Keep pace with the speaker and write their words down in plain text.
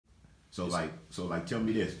So like, tell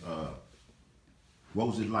me this. What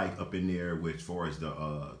was it like up in there with, as far as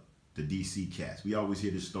the DC cats? We always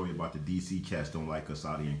hear this story about the DC cats don't like us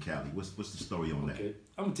out here in Cali. What's the story on that? Okay,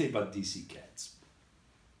 I'm gonna tell you about DC cats.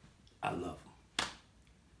 I love them.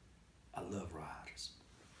 I love riders.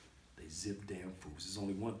 They zip damn fools. There's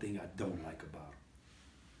only one thing I don't like about them.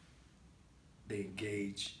 They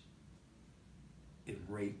engage in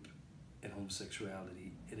rape and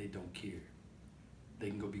homosexuality, and they don't care. They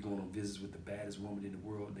can be going on visits with the baddest woman in the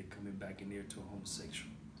world, and they coming back in there to a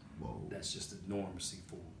homosexual. Whoa. That's just a normacy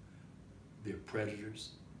for them. They're predators.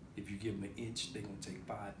 If you give them an inch, they're gonna take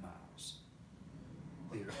 5 miles.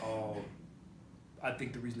 They're all, I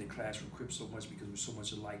think the reason they clash with Crips so much because we're so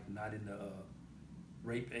much alike, not in the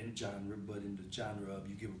rape and genre, but in the genre of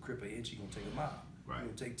you give a Crip an inch, you're gonna take a mile. Right. You're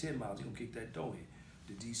gonna take 10 miles, you're gonna kick that door in.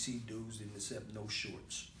 The DC dudes didn't accept no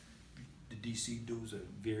shorts. The DC dudes are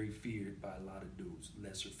very feared by a lot of dudes,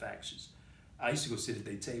 lesser factions. I used to go sit at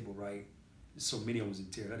their table, right? So many of them was in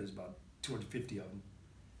Terre Haute, there's about 250 of them.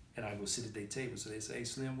 And I go sit at their table, so they say, hey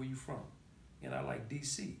Slim, where you from? And I like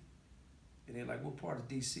DC. And they're like, what part of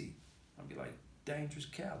DC? I'll be like, dangerous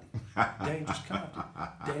Cali, dangerous Compton,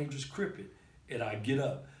 dangerous Crippin'. And I get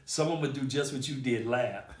up. Some of them would do just what you did,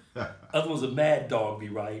 laugh. Other ones a mad dog be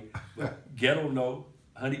right. But Ghetto no,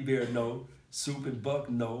 Honey Bear no, Soup and Buck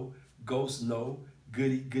no, Ghost no,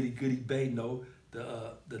 Goody Bay no,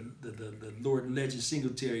 the Lord Legend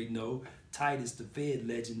Singletary no, Titus the Fed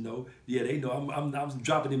Legend no. Yeah, they know. I'm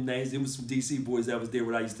dropping them names. There was some DC boys that was there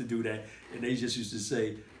when I used to do that, and they just used to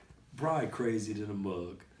say, "Brian crazy than a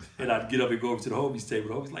mug," and I'd get up and go over to the homies table.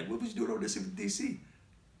 The homies like, "What was you doing over this in DC?"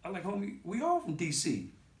 I'm like, "Homie, we all from DC."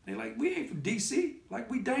 They like, "We ain't from DC. Like,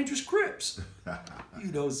 we dangerous Crips."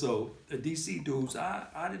 You know, so the DC dudes,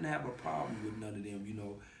 I didn't have a problem with none of them, you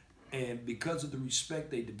know. And because of the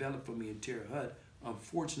respect they developed for me in Terre Haute,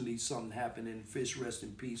 unfortunately something happened, and Fish, rest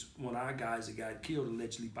in peace, one of our guys that got killed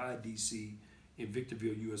allegedly by DC in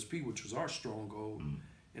Victorville, USP, which was our stronghold.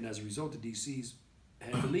 And as a result, the DCs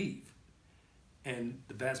had to leave. And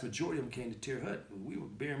the vast majority of them came to Terre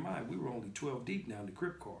Haute. Bear in mind, we were only 12 deep now in the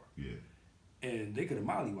Crip car. Yeah. And they could have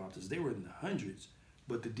mollywopped us. They were in the hundreds.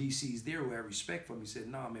 But the DCs there who had respect for me said,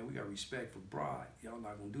 nah, man, we got respect for Bride. Y'all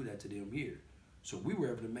not going to do that to them here. So we were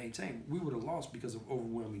able to maintain. We would have lost because of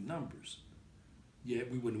overwhelming numbers. Yeah,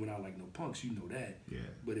 we wouldn't have went out like no punks. You know that. Yeah.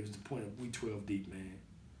 But it was the point of we 12 deep, man.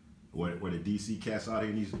 Were the DC cats out here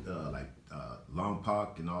in these, Long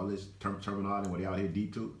Park and all this terminal, were they out here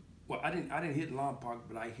deep too? Well, I didn't hit Lompoc,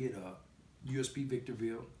 but I hit USP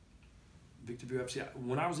Victorville FC.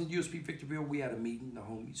 When I was in USP Victorville, we had a meeting, the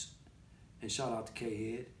homies, and shout out to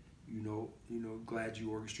K-Head. You know, glad you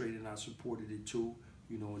orchestrated and I supported it too.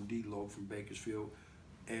 You know, and D-Lo from Bakersfield.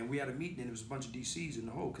 And we had a meeting, and there was a bunch of DCs in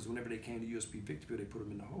the hole, because whenever they came to USP Victorville, they put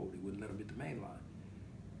them in the hole. They wouldn't let them hit the main line.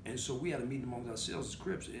 And so we had a meeting amongst ourselves as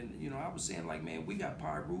Crips, and you know, I was saying like, man, we got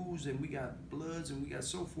Pyrus and we got Bloods and we got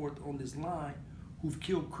so forth on this line who've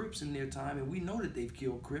killed Crips in their time, and we know that they've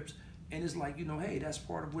killed Crips, and it's like, you know, hey, that's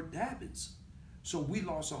part of what happens. So we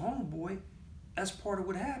lost a homeboy, that's part of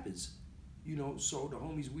what happens. You know, so the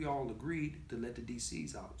homies, we all agreed to let the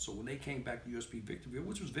DCs out. So when they came back to USP Victorville,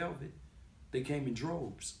 which was Velvet, they came in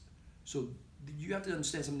droves. So you have to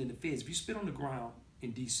understand something in the feds. If you spit on the ground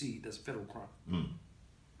in DC, that's a federal crime.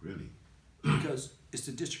 Really? Because it's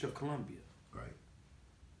the District of Columbia. Right.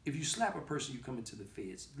 If you slap a person, you come into the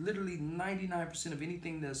feds. Literally 99% of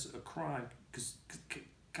anything that's a crime,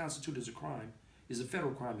 constituted as a crime, is a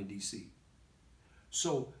federal crime in DC.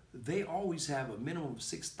 So they always have a minimum of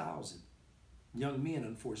 6,000 young men,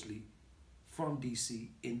 unfortunately, from DC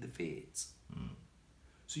in the feds.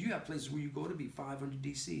 So you have places where you go to be 500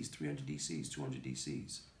 DCs, 300 DCs, 200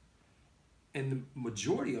 DCs. And the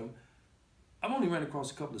majority of them, I've only ran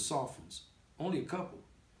across a couple of soft ones, only a couple.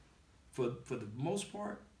 For the most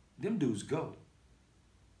part, them dudes go.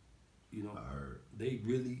 You know, they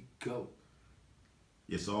really go.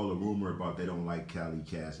 It's all a rumor about they don't like Cali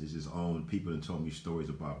cats. It's just own. People that told me stories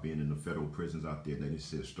about being in the federal prisons out there. They just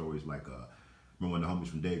said stories like, remember when the homies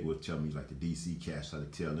from Dago would tell me, like the DC cats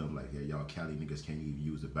tried to tell them, like, hey, y'all Cali niggas can't even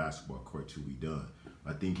use the basketball court till we done.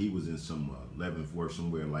 I think he was in some Leavenworth,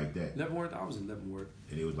 somewhere like that. Leavenworth? I was in Leavenworth.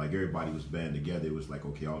 And it was like everybody was banded together. It was like,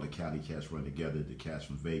 okay, all the Cali cats run together. The cats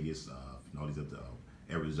from Vegas, and all these other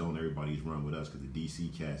Arizona, everybody's run with us because the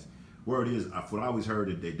DC cats. Word is, what I always heard,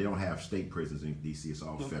 that they don't have state prisons in DC. It's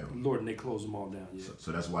all federal. Lord, and they close them all down. Yeah.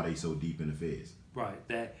 So that's why they so deep in the feds. Right.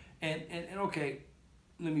 That and okay,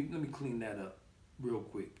 let me clean that up real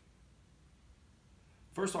quick.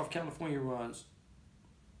 First off, California,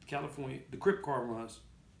 the Crip car runs,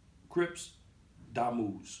 Crips,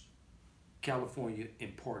 Damus. California,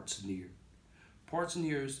 and parts near. Parts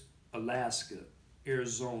near is Alaska,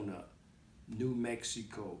 Arizona, New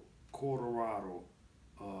Mexico, Colorado,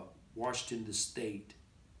 Washington State,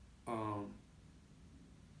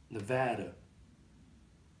 Nevada,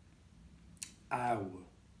 Iowa,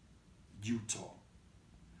 Utah.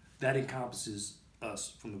 That encompasses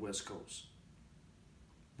us from the West Coast.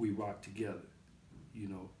 We rock together, you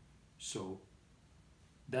know. So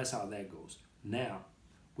that's how that goes. Now,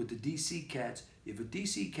 with the DC cats, if a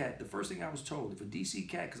DC cat, the first thing I was told, if a DC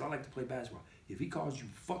cat, because I like to play basketball, if he calls you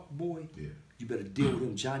fuck boy, you better deal with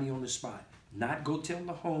him Johnny on the spot. Not go tell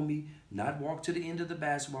the homie, not walk to the end of the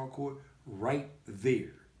basketball court, right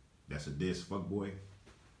there. That's a diss, fuck boy.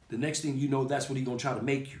 The next thing you know, that's what he gonna try to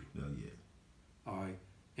make you. Oh yeah. All right,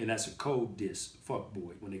 and that's a code diss, fuck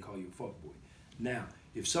boy, when they call you a fuck boy. Now,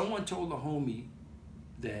 if someone told a homie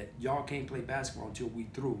that y'all can't play basketball until we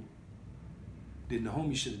through, then the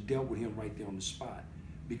homie should have dealt with him right there on the spot.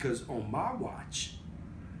 Because on my watch,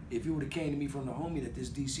 if it would have came to me from the homie that this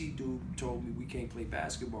DC dude told me we can't play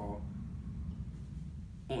basketball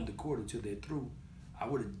on the court until they're through, I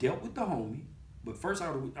would have dealt with the homie. But first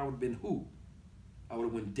I would have been who? I would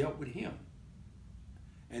have went and dealt with him.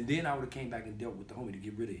 And then I would have came back and dealt with the homie to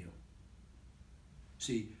get rid of him.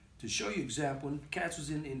 See, to show you example, when Cats was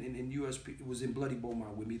in USP, it was in Bloody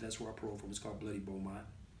Beaumont with me. That's where I paroled from. It's called Bloody Beaumont.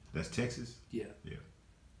 That's Texas? Yeah. Yeah.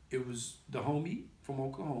 It was the homie from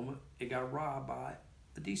Oklahoma. It got robbed by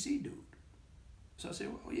a DC dude. So I said,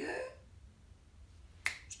 well, yeah.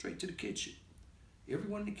 Straight to the kitchen.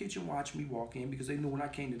 Everyone in the kitchen watched me walk in because they knew when I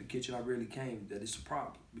came to the kitchen, I rarely came, that it's a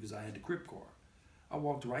problem because I had the Crip car. I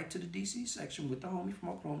walked right to the DC section with the homie from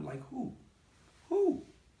Oklahoma, like, who? Who?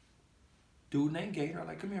 Dude named Gator. I'm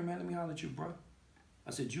like, come here, man, let me holler at you, bro.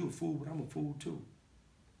 I said, you a fool, but I'm a fool too.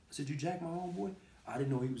 I said, you jacked my homeboy? I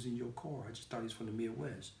didn't know he was in your car. I just thought he was from the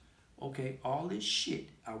Midwest. Okay, all this shit,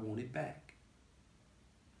 I want it back.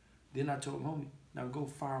 Then I told homie, now go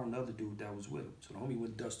fire on the other dude that was with him. So the homie went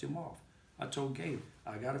and dust him off. I told Gator,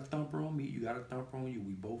 I got a thumper on me, you got a thumper on you.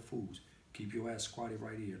 We both fools. Keep your ass squatted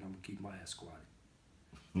right here, and I'm going to keep my ass squatted.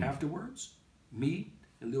 Afterwards, me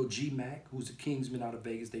and Lil G-Mac, who's a Kingsman out of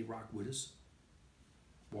Vegas, they rock with us.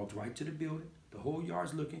 Walked right to the building. The whole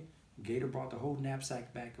yard's looking. Gator brought the whole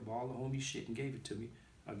knapsack back of all the homie shit and gave it to me.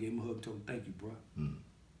 I gave him a hug and told him, thank you, bro.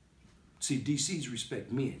 See, DCs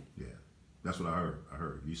respect men. Yeah, that's what I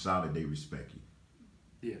heard. You solid, they respect you.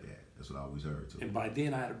 Yeah. Yeah, that's what I always heard too. And by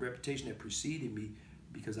then I had a reputation that preceded me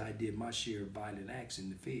because I did my share of violent acts in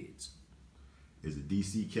the feds. Is the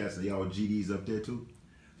DC cats, they all GDs up there too?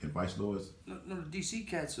 And vice lords? No, the DC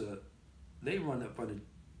cats, they run up under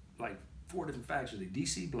like 4 different factions. The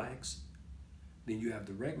DC blacks, then you have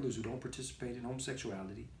the regulars who don't participate in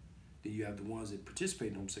homosexuality, then you have the ones that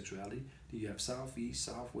participate in homosexuality, then you have Southeast,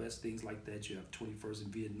 Southwest, things like that. You have 21st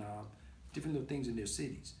in Vietnam, different little things in their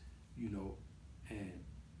cities, you know, and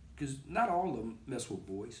because not all of them mess with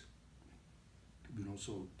boys. You know,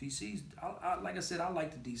 so DCs, like I said, I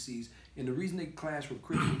like the DCs. And the reason they clash with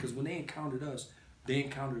Crips because when they encountered us, they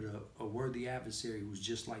encountered a worthy adversary who was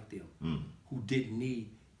just like them, who didn't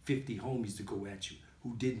need 50 homies to go at you,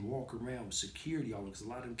 who didn't walk around with security on them, because a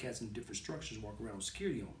lot of them cats in different structures walk around with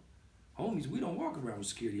security on them. Homies, we don't walk around with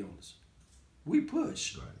security on us. We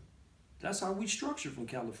push. Right. That's how we structure from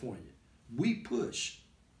California. We push.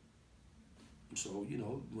 So, you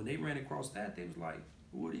know, when they ran across that, they was like,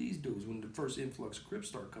 what are these dudes when the first influx of Crips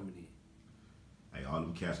start coming in? Hey, all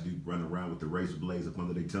them cats do run around with the razor blades up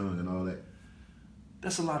under their tongue and all that.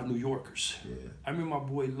 That's a lot of New Yorkers. Yeah. I remember my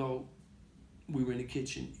boy Lo, we were in the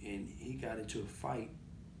kitchen and he got into a fight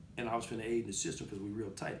and I was finna aid and assist him because we were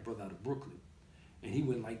real tight, brother out of Brooklyn. And he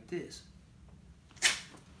went like this.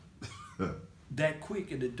 That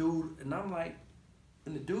quick, and the dude, and I'm like,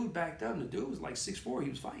 and the dude backed up and the dude was like 6'4", he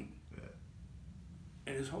was fighting. Yeah.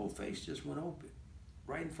 And his whole face just went open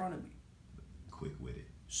right in front of me. Quick with it.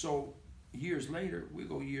 So years later, we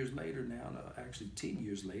go years later now, actually 10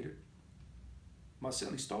 years later,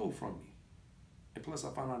 Marcelli stole from me. And plus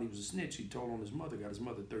I found out he was a snitch. He told on his mother, got his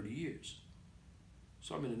mother 30 years.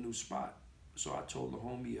 So I'm in a new spot. So I told the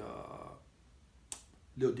homie,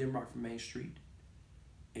 Lil Denrock from Main Street,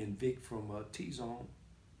 and Vic from T-Zone,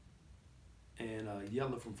 and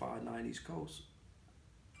Yella from 5'9" East Coast,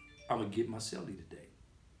 I'm gonna get Marcelli today.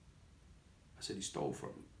 I said, he stole from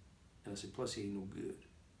me. And I said, plus he ain't no good.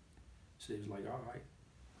 So he was like, all right.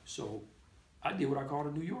 So I did what I called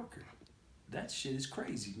a New Yorker. That shit is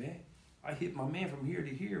crazy, man. I hit my man from here to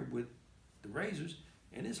here with the razors,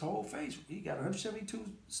 And his whole face, he got 172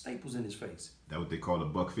 staples in his face. That what they call a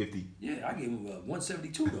 $150? Yeah, I gave him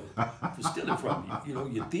 172 though for stealing from you. You know,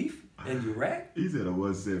 you thief and you rat. He said a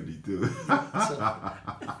 172. So,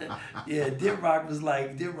 yeah, Dip Rock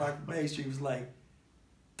from Main Street was like,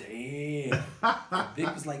 damn. And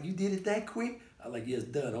Vic was like, you did it that quick? I was like, yeah, it's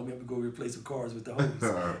done. Homie, I'm gonna go replace some cars with the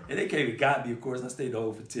homies. And they came and got me, of course. I stayed in the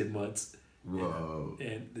hole for 10 months. Whoa.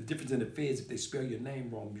 And the difference in the feds, if they spell your name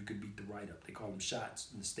wrong, you could beat the write-up. They call them shots.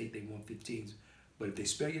 In the state, they want 15s. But if they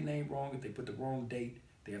spell your name wrong, if they put the wrong date,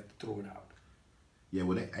 they have to throw it out. Yeah,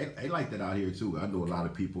 well, they like that out here, too. I know a lot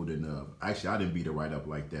of people that, actually, I didn't beat a write-up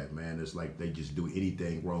like that, man. It's like they just do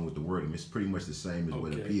anything wrong with the wording. It's pretty much the same as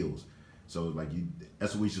with appeals. So, like,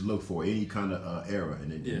 that's what we should look for, any kind of error.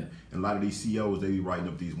 And a lot of these COs, they be writing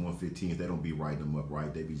up these 115s. They don't be writing them up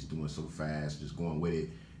right. They be just doing so fast, just going with it.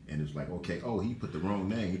 And it's like, okay, oh, he put the wrong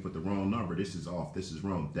name, he put the wrong number, this is off, this is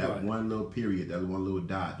wrong. That one little period, that one little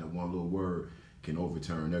dot, that one little word can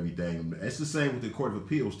overturn everything. It's the same with the Court of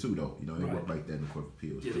Appeals too, though. You know, they work like that in the Court of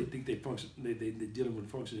Appeals. Yeah, they think they function, they're dealing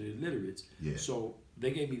with functional illiterates. Yeah. So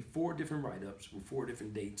they gave me 4 different write-ups with 4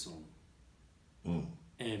 different dates on them.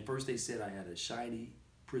 And first they said I had a shiny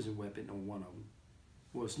prison weapon on one of them.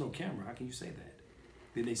 Well, it's no camera, how can you say that?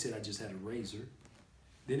 Then they said I just had a razor.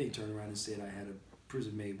 Then they turned around and said I had a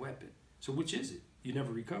prison-made weapon. So which is it? You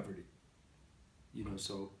never recovered it. You know,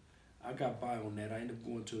 so I got by on that. I ended up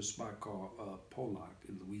going to a spot called Pollock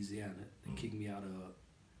in Louisiana. They kicked me out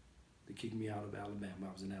of Alabama.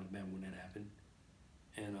 I was in Alabama when that happened.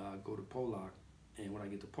 And I go to Pollock, and when I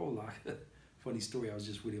get to Pollock, funny story, I was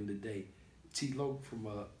just with him today. T. Loke from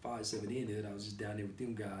 5-7 Inlet, I was just down there with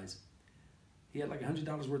them guys. He had like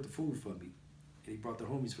 $100 worth of food for me. And he brought the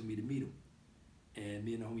homies for me to meet him. And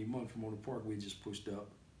me and the homie Monk from on the Parkway just pushed up.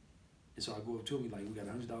 And so I go up to him, like, we got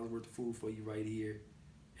 $100 worth of food for you right here.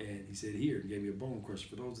 And he said, here, and gave me a bone crusher.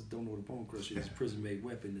 For those that don't know what a bone crusher is, a prison-made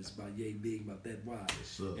weapon that's about yay big, about that wide.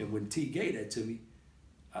 And when T gave that to me,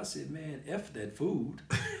 I said, man, F that food.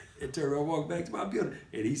 And turned around and walked back to my building.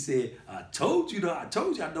 And he said, I told you I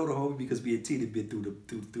know the homie because me and T had been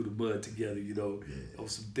through the mud together, you know, on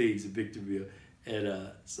some things in Victorville.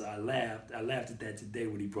 And so I laughed at that today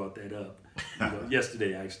when he brought that up, you know,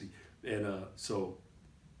 yesterday actually. And so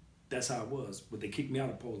that's how it was. But they kicked me out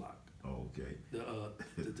of Pollock. Oh, okay.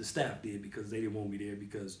 The staff did because they didn't want me there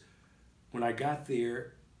because when I got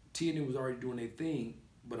there, TNN was already doing their thing,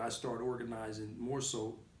 but I started organizing more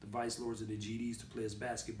so the Vice Lords and the GDs to play us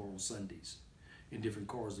basketball on Sundays in different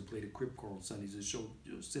cars to play the Crip car on Sundays to show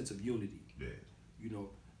a sense of unity. Yeah. You know,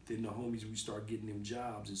 then the homies, we start getting them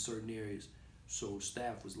jobs in certain areas. So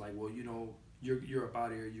staff was like, well, you know, you're up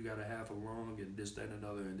out here, you got a half a lung and this, that, and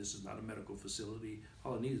another, and this is not a medical facility.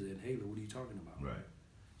 All I need is an inhaler. What are you talking about? Right.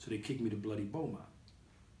 So they kicked me to Bloody Beaumont.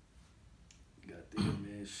 Goddamn,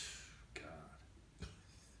 man. God.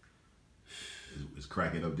 It's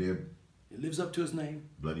cracking up there. It lives up to its name.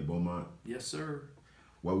 Bloody Beaumont? Yes, sir.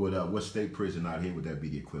 What state prison out here would that be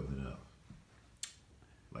the equivalent of?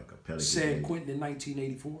 Like a Pelican? San Quentin in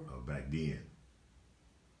 1984. Oh, back then.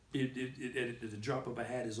 At the drop of a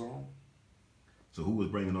hat is on. So who was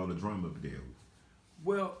bringing all the drama up there?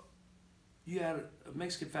 Well, you had a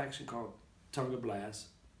Mexican faction called Tonga Blast.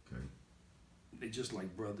 Okay. They just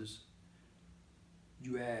like Brothas.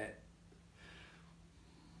 You had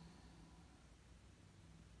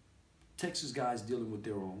Texas guys dealing with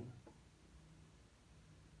their own.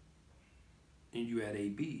 And you had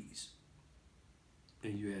ABs.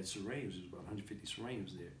 And you had Serranos. There's about 150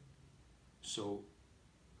 Serranos there. So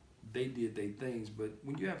they did their things, but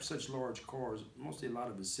when you have such large cars, mostly a lot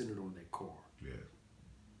of it's centered on that car. Yeah.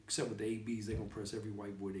 Except with the ABs, they're gonna press every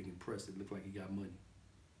white boy they can press that look like he got money.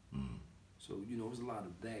 So, you know, there's a lot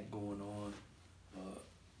of that going on.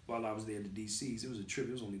 While I was there at the DCs, it was a trip.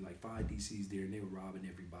 There was only like 5 DCs there, and they were robbing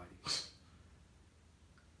everybody.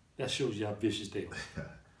 That shows you how vicious they are.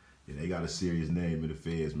 Yeah, they got a serious name in the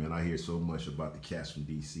feds, man. I hear so much about the cats from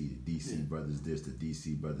DC, the DC brothers this, the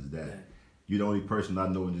DC brothers that. Yeah. You're the only person I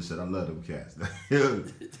know and just said, I love them cats.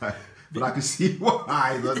 But I can see why.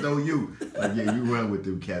 I know you. Like, yeah, you run with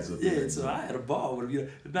them cats up there. Yeah, so I had a ball with them.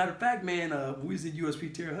 As a matter of fact, man, when we was at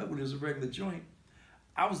USP Terre Haute when it was a regular joint,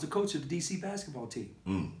 I was the coach of the DC basketball team.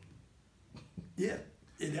 Yeah,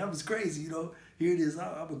 and that was crazy, you know. Here it is,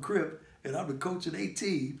 I'm a Crip, and I'm the coach of their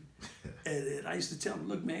team. And I used to tell them,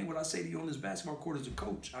 look, man, what I say to you on this basketball court as a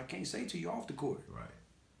coach, I can't say to you off the court. Right.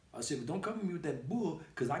 I said, but don't come to me with that bull,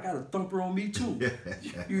 because I got a thumper on me too.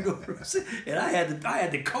 You know what I'm saying? And I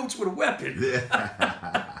had to coach with a weapon.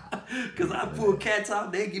 Because I pull cats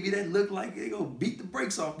out, they give you that look like they gonna beat the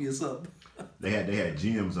brakes off me or something. They had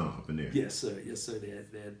gyms on up in there. Yes, sir. Yes, sir. They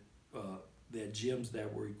had had gyms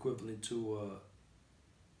that were equivalent to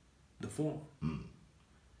the Forum.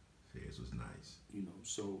 Feds was nice. You know,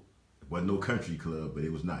 so It wasn't no country club, but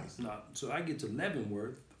it was nice. so I get to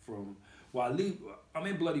Leavenworth from. Well, I leave. I'm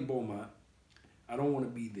in Bloody Beaumont. I don't want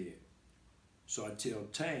to be there, so I tell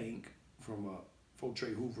Tank from Fort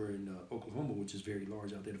Trey Hoover in Oklahoma, which is very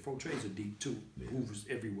large out there. The Fort Treys are deep too. Yeah. Hoover's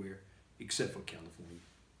everywhere except for California.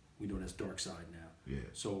 We know that's dark side now. Yeah.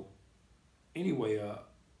 So anyway,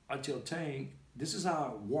 I tell Tank, this is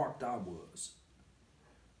how warped I was.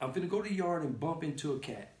 I'm finna go to the yard and bump into a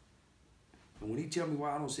cat. And when he tell me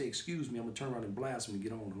why I don't say excuse me, I'm gonna turn around and blast him and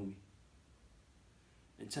get on, homie.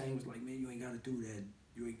 And Tank was like, man, you ain't gotta do that.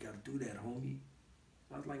 You ain't gotta do that, homie.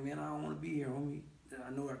 I was like, man, I don't wanna be here, homie.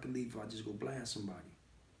 I know I can leave if I just go blast somebody.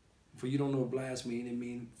 For you don't know what blast mean, it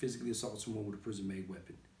mean physically assault someone with a prison-made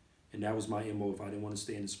weapon. And that was my MO. If I didn't want to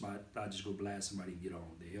stay in the spot, I'd just go blast somebody and get on.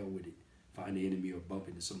 The hell with it. Find the enemy or bump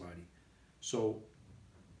into somebody. So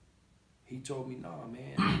he told me, nah,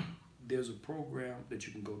 man, there's a program that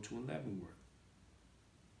you can go to in Leavenworth.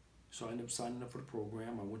 So I ended up signing up for the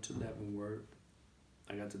program. I went to Leavenworth.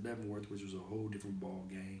 I got to Leavenworth, which was a whole different ball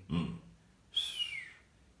game.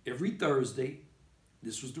 Every Thursday,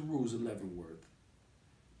 this was the rules of Leavenworth.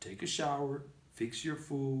 Take a shower, fix your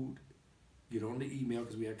food, get on the email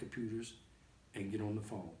because we had computers, and get on the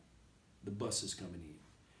phone. The bus is coming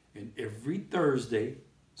in. And every Thursday,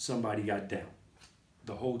 somebody got down.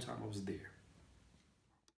 The whole time I was there.